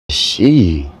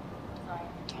she? Sorry.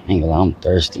 Dang, I'm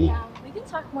thirsty. Yeah, we can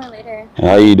talk more later. Hey,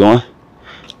 how you doing?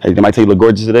 Hey, am I take you look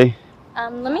gorgeous today?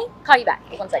 Let me call you back.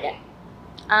 1 second.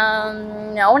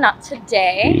 No, not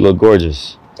today. You look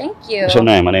gorgeous. Thank you. What's your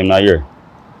name? My name Nair.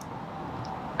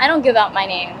 I don't give out my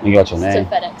name. You got your name? To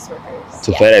FedEx workers.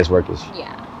 To FedEx workers?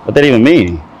 Yeah. What that even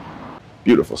mean?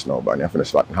 Beautiful snow bunny. I'm finna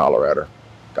start and holler at her.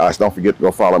 Guys, don't forget to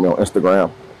go follow me on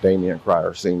Instagram, Damian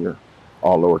Cryer Sr.,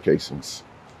 all lowercase.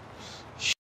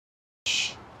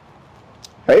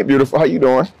 Hey, beautiful. How you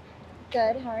doing?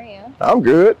 Good. How are you? I'm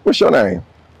good. What's your name?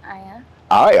 Aya.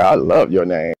 Aya. I love your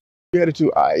name. You headed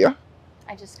to Aya?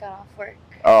 I just got off work.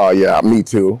 Oh, yeah. Me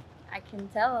too. I can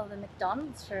tell the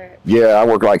McDonald's shirt. Yeah, I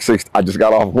work like 6. I just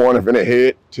got off one and finna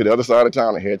head to the other side of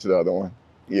town and head to the other one.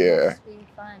 Yeah. Must be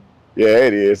fun. Yeah,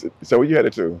 it is. So where you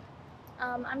headed to?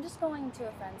 I'm just going to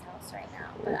a friend's house right now,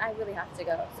 but I really have to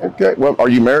go. So. Okay. Well, are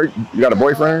you married? You got a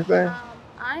boyfriend or anything?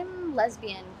 I'm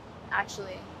lesbian,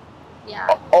 actually. Yeah.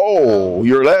 Oh,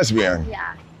 you're a lesbian.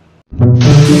 Yeah.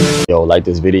 Yo, like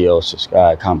this video,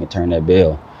 subscribe, comment, turn that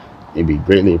bell. It'd be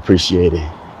greatly appreciated.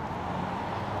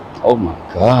 Oh my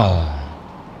God.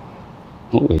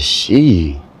 Who is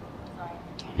she? Sorry.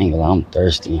 Dang, I'm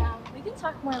thirsty. Yeah, we can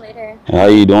talk more later. Hey, how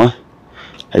you doing?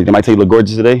 Hey, am I take you look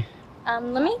gorgeous today?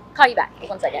 Let me call you back.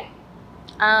 1 second.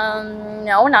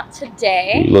 No, not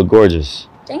today. You look gorgeous.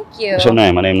 Thank you. What's your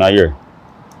name? My name Nair.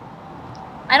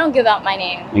 I don't give out my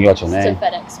name. You got your name? To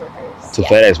FedEx workers. To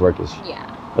FedEx workers? Yeah.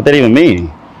 What that even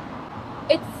mean?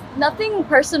 It's nothing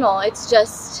personal. It's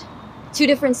just 2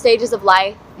 different stages of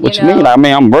life. What you mean? I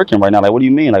mean, I'm working right now. Like, what do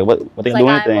you mean? Like, what they like do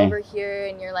I'm anything? over here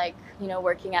and you're like,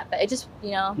 working at it just,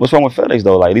 What's wrong with FedEx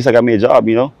though? Like, at least I got me a job,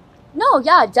 you know? No,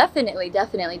 yeah, definitely.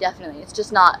 It's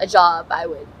just not a job I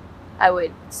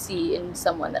would see in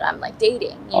someone that I'm like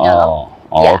dating, you know?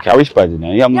 Oh, yeah. Okay. I respect it,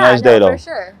 man. You have a nice day though. For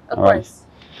sure. Of All course. Right.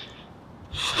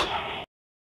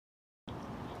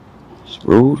 It's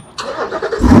rude.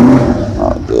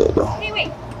 Oh, good though. Hey,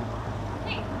 wait.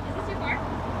 Hey, is this your car?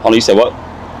 Hold on, you said what?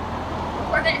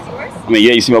 Corvette is yours? I mean,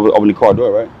 yeah, you see me open the car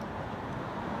door, right?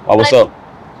 Oh, what's up?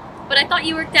 But I thought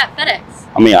you worked at FedEx.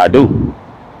 I mean, I do.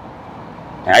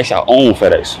 And actually, I own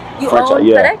FedEx. You own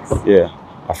FedEx? Yeah.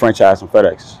 I franchise some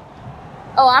FedEx.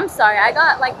 Oh, I'm sorry. I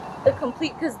got like the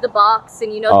complete because the box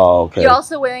and Oh, okay. You're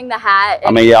also wearing the hat.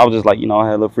 I mean, yeah, I was just like, I had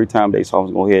a little free time day, so I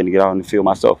was going to go ahead and get out in the field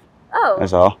myself. Oh.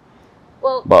 That's all.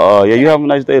 Well. But yeah, you have a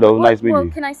nice day though. Nice meeting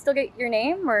you. Can I still get your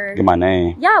name or? Get my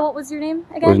name. Yeah. What was your name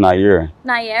again? It was Nair.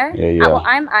 Nair. Yeah. Well,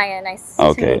 I'm Aya. Nice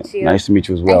to meet you. Nice to meet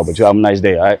you as well. Nice. But you have a nice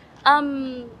day, all right? I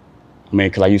mean,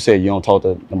 cause like you said, you don't talk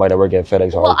to nobody that work at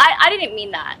FedEx. Well, I didn't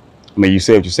mean that. I mean, you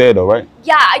said what you said though, right?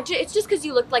 Yeah, it's just because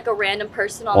you looked like a random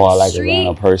person on the like street. A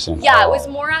random person. Yeah, it was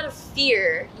more out of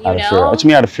fear, you know? Fear. What you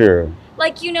mean out of fear?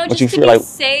 Like, just to be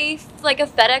safe, like a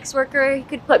FedEx worker, he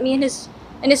could put me in his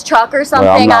truck or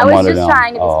something. Well, I was just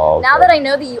trying to be Now that I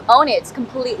know that you own it, it's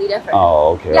completely different.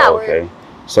 Oh, okay. Yeah, okay.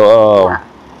 So,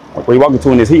 where are you walking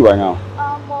to in this heat right now?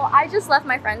 Well, I just left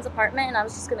my friend's apartment and I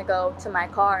was just gonna go to my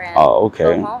car and go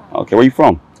home. Okay, where you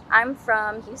from? I'm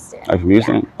from Houston. Are you from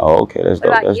Houston? Yeah. Oh, okay, that's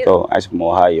dope. That's dope. I'm from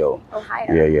Ohio.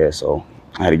 Ohio. Yeah. So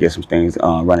I had to get some things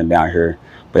running down here,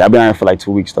 but I've been out here for like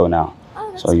 2 weeks though now.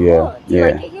 Oh, that's cool. Do you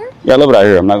like it here? Yeah, I love it out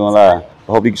here. I'm not gonna lie. I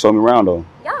hope you can show me around though.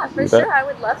 Yeah, for sure. I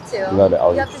would love to. You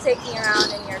have to take me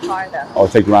around in your car though. Oh,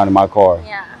 take you around in my car.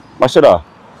 Yeah. What should I?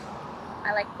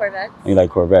 I like Corvettes. You like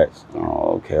Corvettes?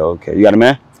 Oh, okay. You got a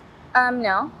man?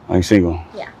 No. Are you single?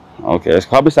 Yeah. Okay, it's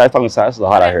probably side fucking side. It's a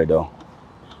little hot out here though.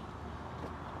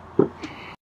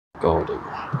 Go, dude.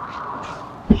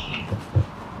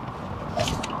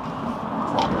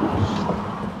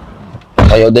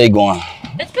 How your day going?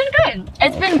 It's been good.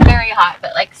 It's been very hot,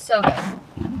 but like so good.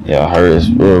 Yeah, I heard it's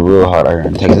real hot out here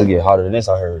in Texas. It get hotter than this,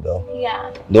 I heard though.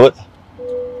 Yeah. Do it?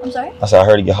 I'm sorry? I said I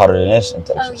heard it get hotter than this in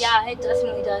Texas. Oh yeah, it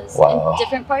definitely does. Wow. In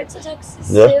different parts of Texas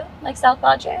too, like South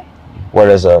Padre. Where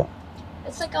is that?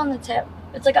 It's like on the tip.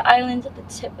 It's like an island at the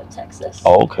tip of Texas.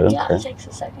 Oh, okay. Yeah, it takes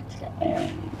a second to get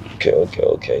there.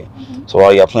 Okay. So what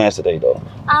are your plans today though?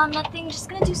 Nothing. Just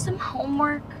gonna do some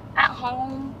homework at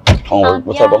home. Homework?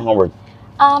 What type of homework?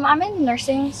 I'm a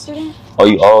nursing student.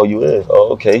 Oh, you is? Oh,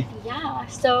 okay. Yeah.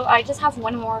 So I just have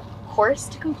one more course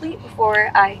to complete before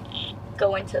I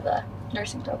go into the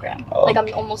nursing program. Like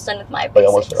I'm almost done with my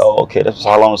basics. Oh, okay. That's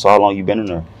how long you been in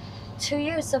there? 2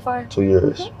 years so far. 2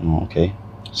 years. Oh, okay.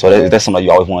 So that's something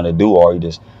you always wanted to do, or are you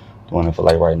just doing it for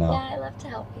like right now? Yeah, I love to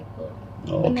help people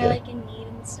Okay. when they're like in need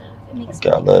and stuff. It makes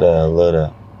me I love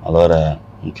that.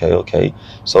 Okay.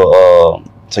 So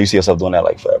you see yourself doing that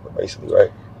like forever, basically,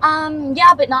 right?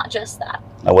 Yeah, but not just that.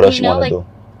 Now, what else you want to do?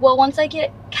 Well, once I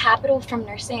get capital from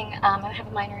nursing, I have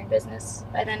a minor in business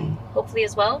by then, hopefully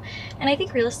as well. And I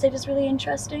think real estate is really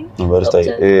interesting. And real estate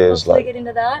is hopefully like, get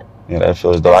into that. Yeah, that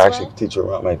feels dope. I actually teach you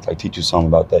around, like teach you something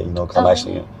about that, you know, because I'm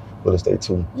actually in real estate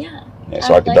too. Yeah.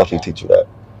 So I could definitely teach you that.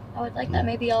 I would like that.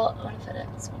 Maybe I'll own a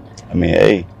FedEx one day. I mean,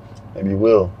 hey, maybe you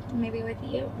will. Maybe with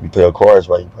you. You play your cards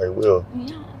right, you probably will.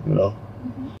 Yeah. You know.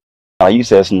 You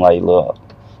said some like, look,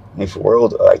 I mean, for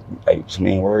world, like some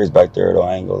mean words back there though.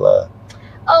 I ain't gonna lie.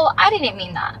 Oh, I didn't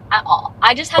mean that at all.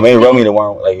 I just had. I mean, it rubbed me the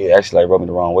wrong, like it actually like rubbed me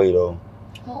the wrong way though.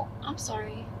 Well, I'm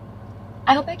sorry.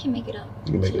 I hope I can make it up.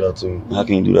 You can make it up too. How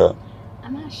can you do that?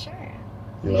 I'm not sure.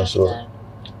 You're not sure?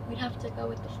 We'd have to go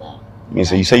with the flow. I mean,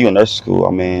 so you say you're in nursing school.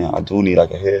 I mean, I do need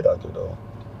like a head doctor though.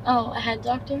 Oh, a head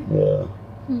doctor? Yeah.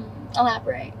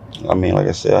 Elaborate. I mean, like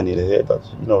I said, I need a head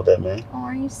doctor. You know what that means? Oh,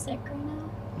 are you sick right now?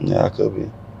 Yeah, I could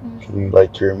be. Can you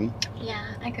like cure me? Yeah,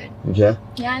 I could. You can?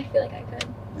 Yeah, I feel like I could.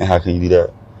 And how can you do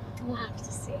that? We'll have to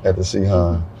see. Have to see,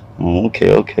 huh?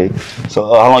 Okay. So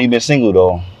how long you been single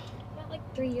though? About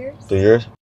like 3 years. 3 years?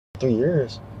 3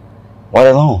 years? Why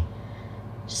that long?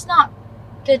 Just not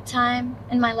good time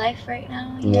in my life right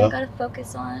now. You know, I gotta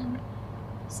focus on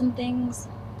some things.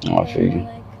 Oh, I feel you.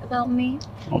 Like about me.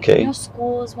 Okay. You know,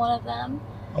 school is one of them.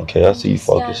 Okay, I see you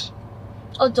focus.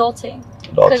 Adulting.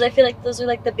 Because I feel like those are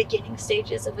like the beginning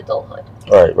stages of adulthood.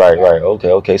 Right.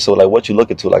 Okay. So like what you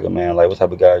looking to like a man? Like what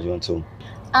type of guys you into?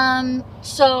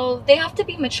 So they have to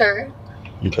be mature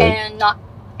and not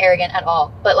arrogant at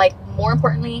all. But like more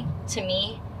importantly to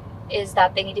me is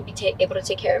that they need to be able to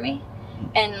take care of me.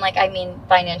 And like I mean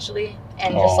financially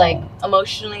and just like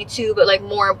emotionally too, but like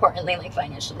more importantly like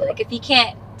financially. Like if you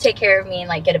can't take care of me and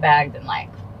like get a bag, then like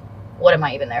what am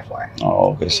I even there for?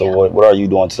 Oh, okay. So what are you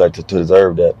doing to like to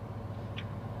deserve that?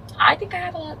 I think I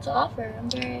have a lot to offer. I'm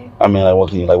very. I mean, like, what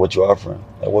can you what you offering?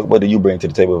 Like, what do you bring to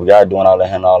the table? If a guy doing all that,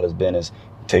 handling all his business,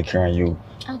 take care of you.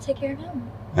 I'll take care of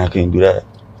him. How can you do that?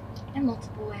 In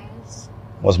multiple ways.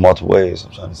 What's multiple ways?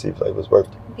 I'm trying to see if like what's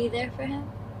worked. Be there for him.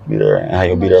 Be there, and how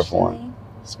you'll be there for him?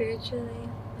 Spiritually,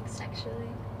 like sexually.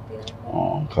 Be there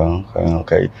for him. Oh,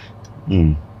 okay.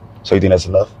 So you think that's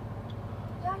enough?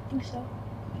 Yeah, I think so.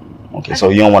 Okay, so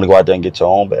you don't want to go out there and get your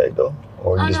own bag though?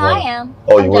 Or you I am.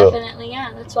 Oh, you will? Definitely,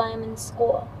 yeah. That's why I'm in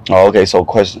school. Oh, okay. So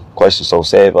question. So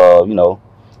say if you know,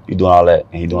 you doing all that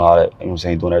and he doing all that. You know what I'm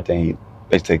saying? Doing everything. He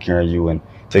basically take care of you and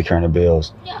take care of the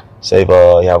bills. Yeah. Say if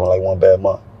you having like one bad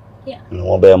month. Yeah. You know,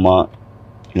 one bad month.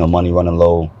 You know, money running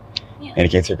low. Yeah. And he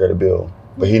can't take care of the bill,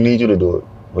 but he needs you to do it.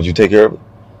 Would you take care of it?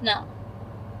 No.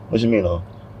 What you mean though?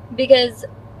 Because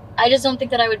I just don't think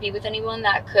that I would be with anyone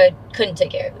that couldn't take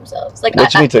care of themselves. Like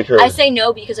what you mean take care of? I say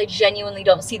no because I genuinely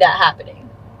don't see that happening.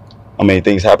 I mean,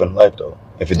 things happen in life though.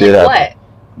 If it did happen. What?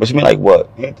 What you mean like what?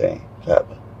 Anything can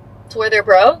happen. To where they're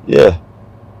broke? Yeah.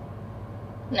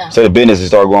 No. So the business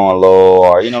start growing low,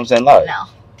 or you know what I'm saying, like no.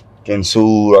 Getting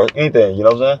sued or anything. You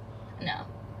know what I'm saying? No.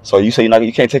 So you say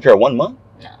you can't take care of 1 month?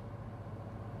 No.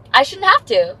 I shouldn't have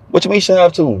to. What you mean you shouldn't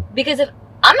have to? Because if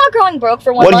I'm not growing broke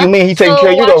for 1 month. What do you mean he taking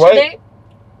care of you though, right?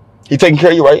 He taking care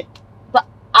of you, right? But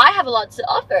I have a lot to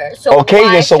offer. So okay,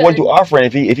 then so what are you offering?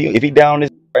 If he down this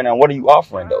right now, what are you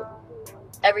offering though?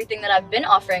 Everything that I've been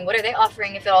offering. What are they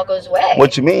offering if it all goes away?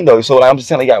 What you mean though? So like, I'm just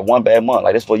saying like, you got one bad month.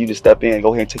 Like that's for you to step in and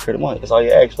go ahead and take care of the money. That's all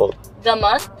you ask for. The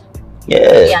month?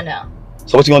 Yeah. Yeah, no.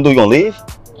 So what you gonna do? You gonna leave?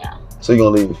 Yeah. So you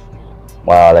gonna leave?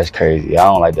 Wow, that's crazy. I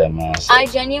don't like that, man. So. I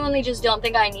genuinely just don't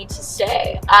think I need to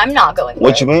stay. I'm not going.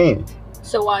 What you mean?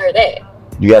 So why are they?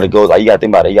 You gotta go. Like you gotta think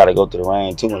about it. You gotta go through the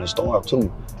rain too and the storm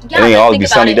too. Yeah, it ain't always be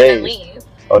sunny days. And then leave.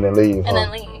 Oh, then leave. And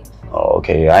then leave. Oh,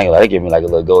 okay. I ain't like that. Give me like a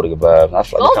little gold digger vibes. I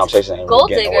feel like the conversation ain't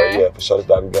really getting nowhere. Yeah, for sure. This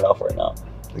vibe we getting off right now.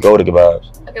 The gold digger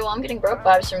vibes. Okay, well I'm getting broke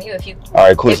vibes from you. If you. All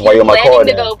right, cool. So why you in my car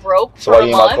then? Go broke so why you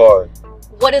in my car?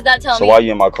 What does that tell me? So why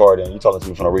you in my car then? You talking to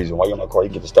me for no reason. Why you in my car? You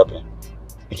get to step in.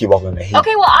 You keep walking in the heat.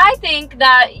 Okay, well I think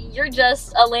that you're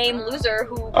just a lame loser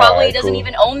who probably doesn't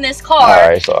even own this car.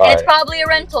 Alright, so and it's probably a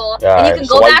rental. And you can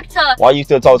go back to why you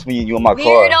still talk to me? You in my car?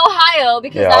 Weird Ohio,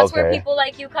 because that's where people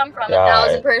like you come from.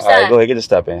 1000%. Alright, go ahead, get the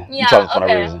step in. Yeah, you talking for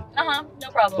no reason.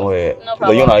 No problem. Go ahead. No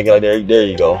problem. You know how to get like there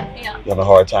you go. Yeah. You having a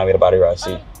hard time with a body right,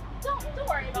 see. Don't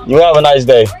worry about you have a nice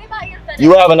day. Worry about your FedEx.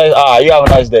 You have a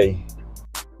nice day.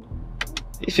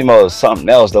 These females something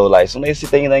else though. Like when they see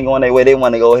things ain't going their way, they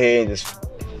want to go ahead and just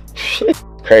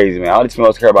crazy, man. All these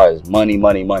females care about is money,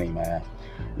 man.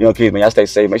 You know, kids, man, y'all stay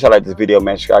safe. Make sure you like this video,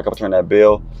 man. Subscribe, turn that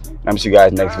bell. And I'm gonna see you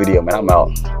guys next video, man. I'm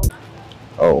out.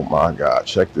 Oh my God,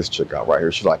 check this chick out right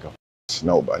here. She's like a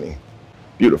snow bunny.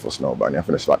 Beautiful snow bunny. I'm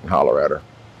finna fucking holler at her.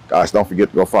 Guys, don't forget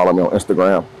to go follow me on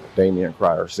Instagram, Damian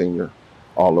Cryer Sr.,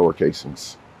 all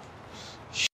lowercase.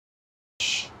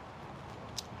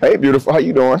 Hey, beautiful, how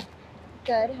you doing?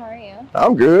 Good, how are you?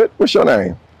 I'm good. What's your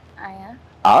name? Aya.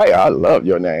 Aya, I love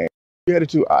your name. You headed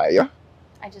to Aya?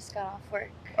 I just got off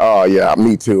work. Oh, yeah,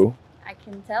 me too. I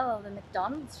can tell the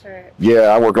McDonald's shirt. Yeah,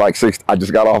 I work like 6. I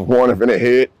just got off one and then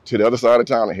head to the other side of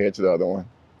town and head to the other one.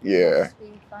 Yeah. It must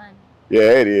be fun. Yeah,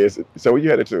 it is. So where you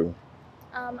headed to?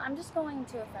 I'm just going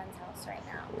to a friend's house right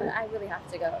now, but I really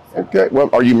have to go. So. Okay. Well,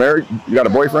 are you married? You got a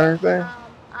boyfriend or anything?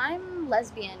 I'm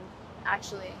lesbian,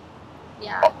 actually.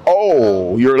 Yeah.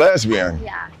 Oh, you're a lesbian?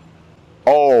 Yeah.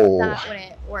 Oh. That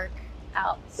wouldn't work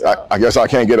out. So. I guess I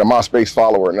can't get a MySpace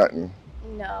follower or nothing.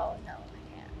 No,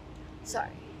 I can't. Sorry.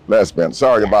 Lesbian.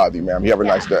 Sorry to bother you, ma'am. You have a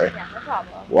nice day. Yeah, no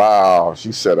problem. Wow,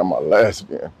 she said I'm a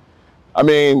lesbian. I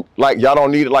mean, like, y'all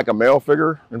don't need like a male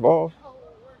figure involved? Oh,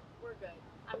 we're good.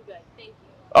 I'm good. Thank you.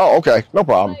 Oh, okay. No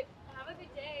problem. Have a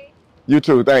good day. You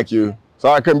too. Thank you.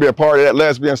 Sorry I couldn't be a part of that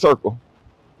lesbian circle.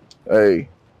 Hey,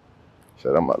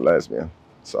 said I'm a lesbian.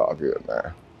 It's all good,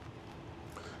 man.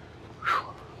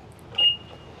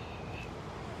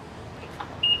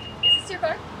 Is this your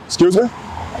car? Excuse me?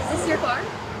 Is this your car?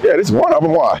 Yeah, this is one of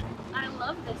them. Why? I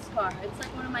love this car. It's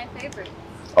like one of my favorites.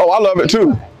 Oh, I love it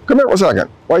too. Come here for a second.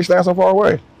 Why you stand so far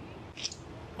away?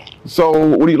 So,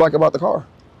 what do you like about the car?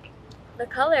 The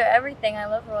color, everything. I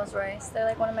love Rolls Royce. They're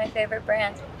like one of my favorite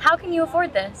brands. How can you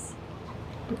afford this?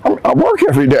 I work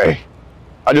every day.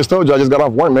 I just told you I just got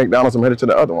off one McDonald's. I'm headed to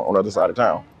the other one on the other side of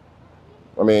town.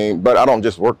 I mean, but I don't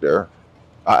just work there.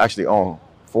 I actually own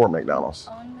 4 McDonald's.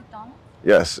 Own McDonald's?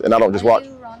 Yes, and I don't just watch. Are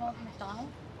you Ronald McDonald?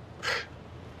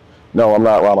 No, I'm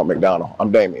not Ronald McDonald.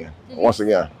 I'm Damien. Once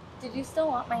again. Did you still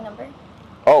want my number?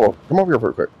 Oh, come over here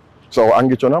real quick. So I can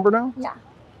get your number now? Yeah.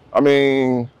 I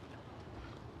mean,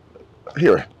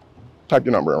 here, type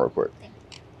your number in real quick.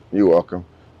 You're welcome.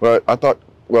 But I thought,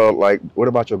 well, like, what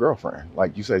about your girlfriend?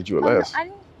 Like you said, you were lesbian.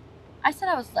 No, I said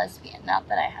I was lesbian, not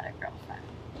that I had a girlfriend.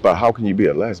 But how can you be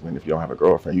a lesbian if you don't have a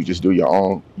girlfriend? You just do your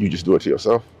own, you just do it to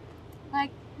yourself? Like,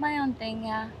 my own thing,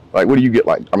 yeah. Like, what do you get?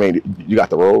 Like, I mean, you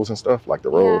got the rose and stuff? Like the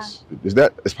rose? Yeah. Is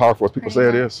that as powerful as people say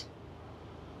it is?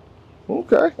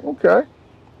 Okay, okay.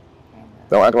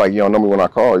 Don't act like you don't know me when I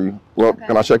call you. Well, okay.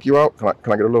 Can I check you out? Can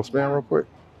I get a little spin real quick?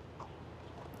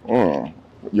 You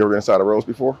ever been inside a rose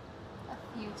before?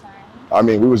 A few times. I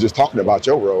mean, we was just talking about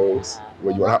your rose.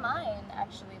 Well, not mine,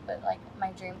 actually, but like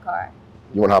my dream car.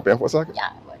 You want to hop in for a second?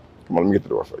 Yeah, I would. Come on, let me get the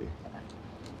door for you. Okay.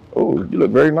 Oh, you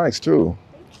look very nice, too.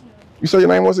 Thank you. You said your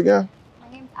name was again? My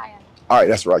name's Aya. All right,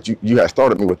 that's right. You had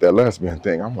started me with that lesbian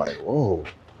thing. I'm like, whoa.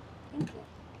 Thank you.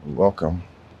 You're welcome.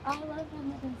 Oh, I love that.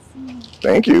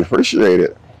 Thank you. Appreciate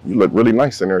it. You look really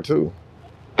nice in there, too.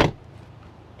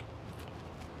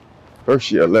 First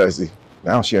she a lesbian.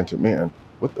 Now she into men.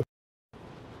 What the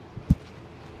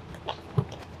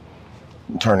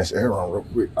turn this air on real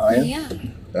quick. Yeah.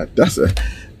 That's a...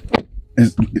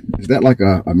 Is that like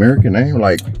a American name?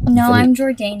 Like no, I'm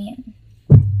Jordanian.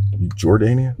 You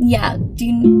Jordanian? Yeah.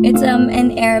 It's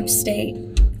an Arab state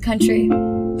country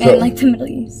in like the Middle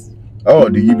East. Oh,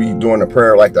 do you be doing a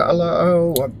prayer like the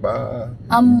Allahu Akbar?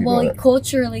 Well,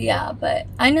 culturally, yeah, but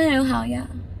I don't know how, yeah.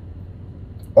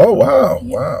 Oh, wow,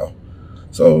 yeah. Wow.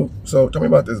 So tell me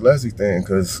about this lesbian thing,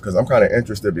 because I'm kind of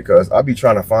interested, because I be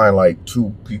trying to find like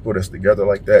 2 people that's together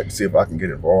like that and see if I can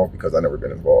get involved, because I've never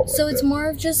been involved like so it's more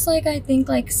of just like, I think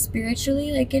like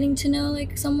spiritually, like getting to know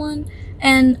like someone,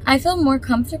 and I feel more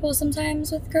comfortable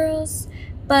sometimes with girls,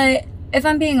 but if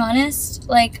I'm being honest,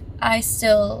 like I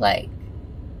still like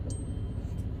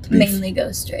mainly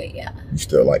go straight, yeah. You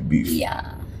still like beef?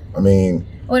 Yeah. I mean,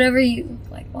 whatever you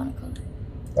like want to call it.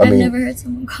 I've never heard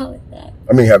someone call it that.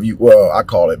 I mean, have you? Well, I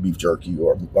call it beef jerky,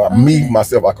 or me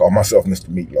myself. I call myself Mr.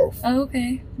 Meatloaf. Oh,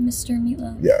 okay, Mr.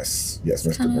 Meatloaf. Yes,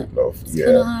 Mr. Meatloaf. It's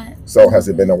kind of hot. So has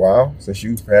it been a while since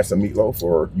you've had some meatloaf,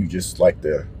 or you just like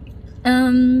the?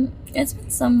 It's been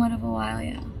somewhat of a while,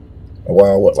 yeah. A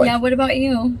while? What? Like? Yeah. What about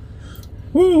you?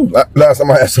 Last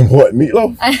time I had some what?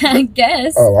 Meatloaf? I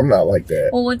guess. Oh, I'm not like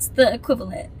that. Well, what's the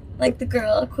equivalent? Like the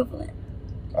girl equivalent?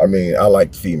 I mean, I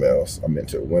like females. I'm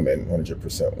into women,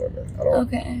 100% women. I don't.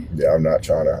 Okay. Yeah, I'm not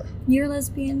trying to. You're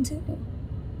lesbian too.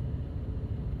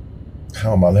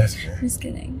 How am I lesbian? Just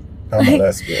kidding. How am I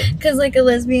lesbian? Because like a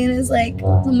lesbian is like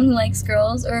someone who likes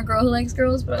girls, or a girl who likes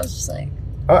girls. But I was just like.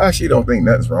 I actually don't think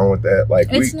nothing's wrong with that. Like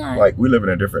it's not. Like we live in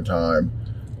a different time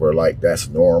where like that's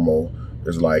normal.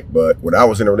 It's like, but when I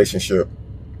was in a relationship,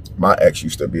 my ex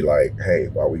used to be like, "Hey,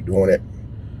 why are we doing it?"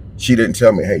 She didn't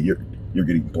tell me, "Hey, you're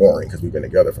getting boring," because we've been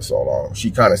together for so long.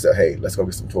 She kind of said, "Hey, let's go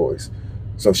get some toys."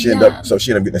 So she ended up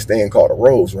getting a stand called a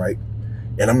Rose, right?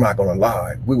 And I'm not gonna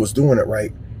lie, we was doing it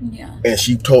right. Yeah. And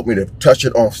she told me to touch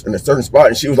it on in a certain spot,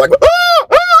 and she was like,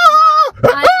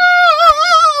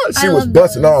 She was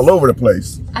busting all over the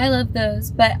place. I love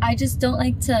those, but I just don't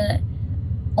like to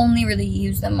only really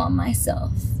use them on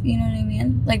myself. You know what I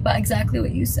mean? Like, but exactly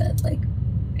what you said, like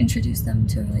introduce them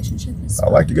to a relationship.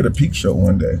 I'd like to get a peep show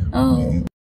one day. Oh.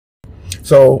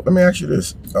 So let me ask you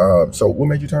this. So what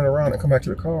made you turn around and come back to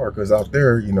the car? Because out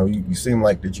there, you know, you seem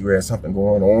like that you had something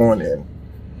going on. And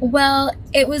well,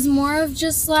 it was more of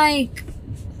just like,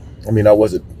 I mean, I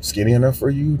wasn't skinny enough for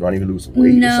you. Do I need to lose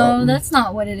weight or something? No, that's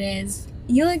not what it is.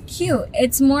 You look cute.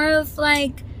 It's more of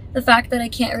like the fact that I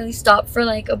can't really stop for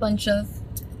like a bunch of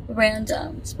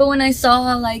randoms. But when I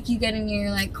saw like you get in your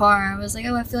like car, I was like,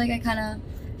 oh, I feel like I kind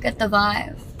of get the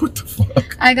vibe. What the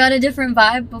fuck? I got a different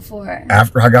vibe before.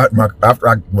 After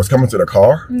I was coming to the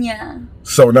car? Yeah.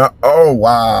 So now, oh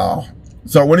wow.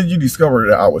 So when did you discover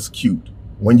that I was cute?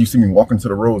 When you see me walking to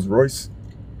the Rolls Royce?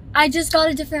 I just got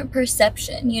a different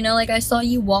perception, you know, like I saw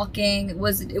you walking, it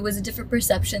was a different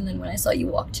perception than when I saw you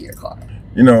walk to your car.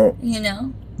 You know,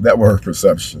 that word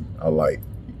perception, I like.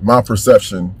 My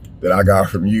perception that I got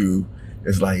from you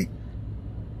is like,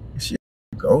 is she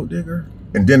a gold digger?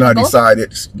 And then I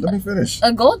decided, let me finish.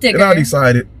 A gold digger? Then I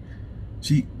decided,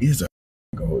 she is a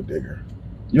gold digger.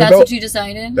 That's what you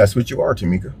decided? That's what you are,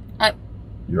 Tamika.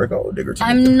 You're a gold digger, Tamika.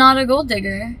 I'm not a gold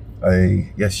digger.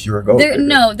 Yes, you're a gold digger.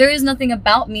 No, there is nothing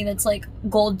about me that's like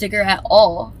gold digger at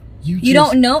all. You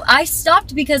don't know. I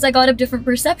stopped because I got a different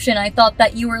perception. I thought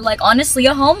that you were like honestly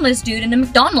a homeless dude in a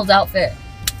McDonald's outfit.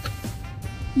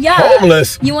 Yeah.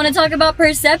 Homeless? You want to talk about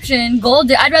perception?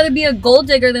 I'd rather be a gold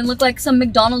digger than look like some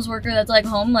McDonald's worker that's like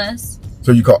homeless.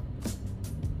 So you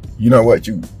know what,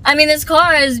 I mean, this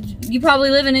car is, you probably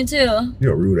live in it too.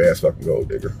 You're a rude ass fucking gold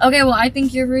digger. Okay, well, I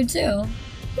think you're rude too.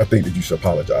 I think that you should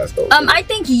apologize, though. I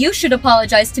think you should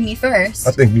apologize to me first.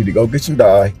 I think you need to go get some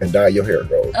dye and dye your hair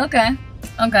gold. Okay.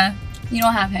 You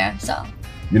don't have hair, so.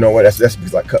 You know what? That's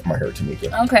because I cut my hair,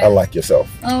 Tamika. Okay. Unlike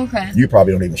yourself. Okay. You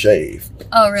probably don't even shave.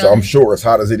 Oh, really? So I'm sure as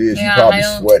hot as it is, you're probably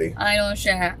sweaty. I don't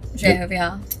shave,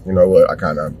 yeah. You know what? I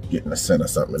kind of getting a scent of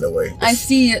something in the way. I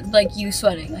see, like, you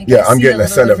sweating. Like, yeah, I'm getting a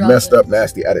scent of messed up,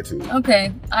 nasty attitude.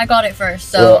 Okay, I got it first,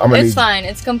 so well, it's fine.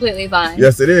 It's completely fine.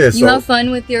 Yes, it is. You have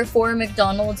fun with your 4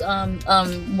 McDonald's,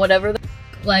 whatever.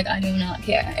 Like, I do not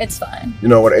care. It's fine. You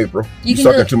know what, April? You're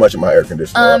sucking too much of my air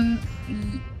conditioner.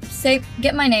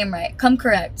 Get my name right. Come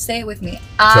correct. Say it with me.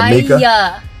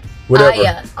 Tamika.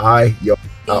 Whatever.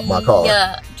 Out my car.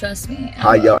 Yeah, trust me.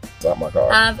 Out my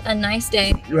car. Have a nice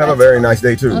day. You have a very nice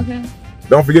day too. Okay.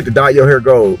 Don't forget to dye your hair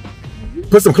gold.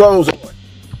 Put some clothes on.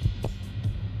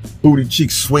 Booty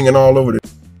cheeks swinging all over the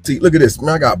seat. Look at this,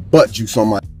 man. I got butt juice on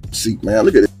my seat, man.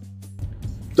 Look at it.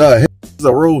 The hell is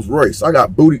a Rolls Royce. I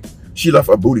got booty. She left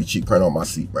a booty cheek print on my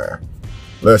seat, man.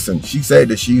 Listen, she said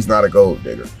that she's not a gold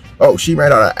digger. Oh, she might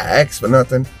not have asked for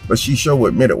nothing, but she sure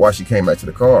admitted why she came back to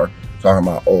the car. Talking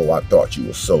about, oh, I thought you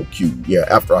were so cute. Yeah,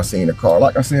 after I seen the car.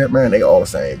 Like I said, man, they all the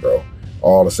same, bro.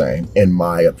 All the same, in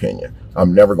my opinion.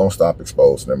 I'm never going to stop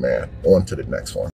exposing them, man. On to the next one.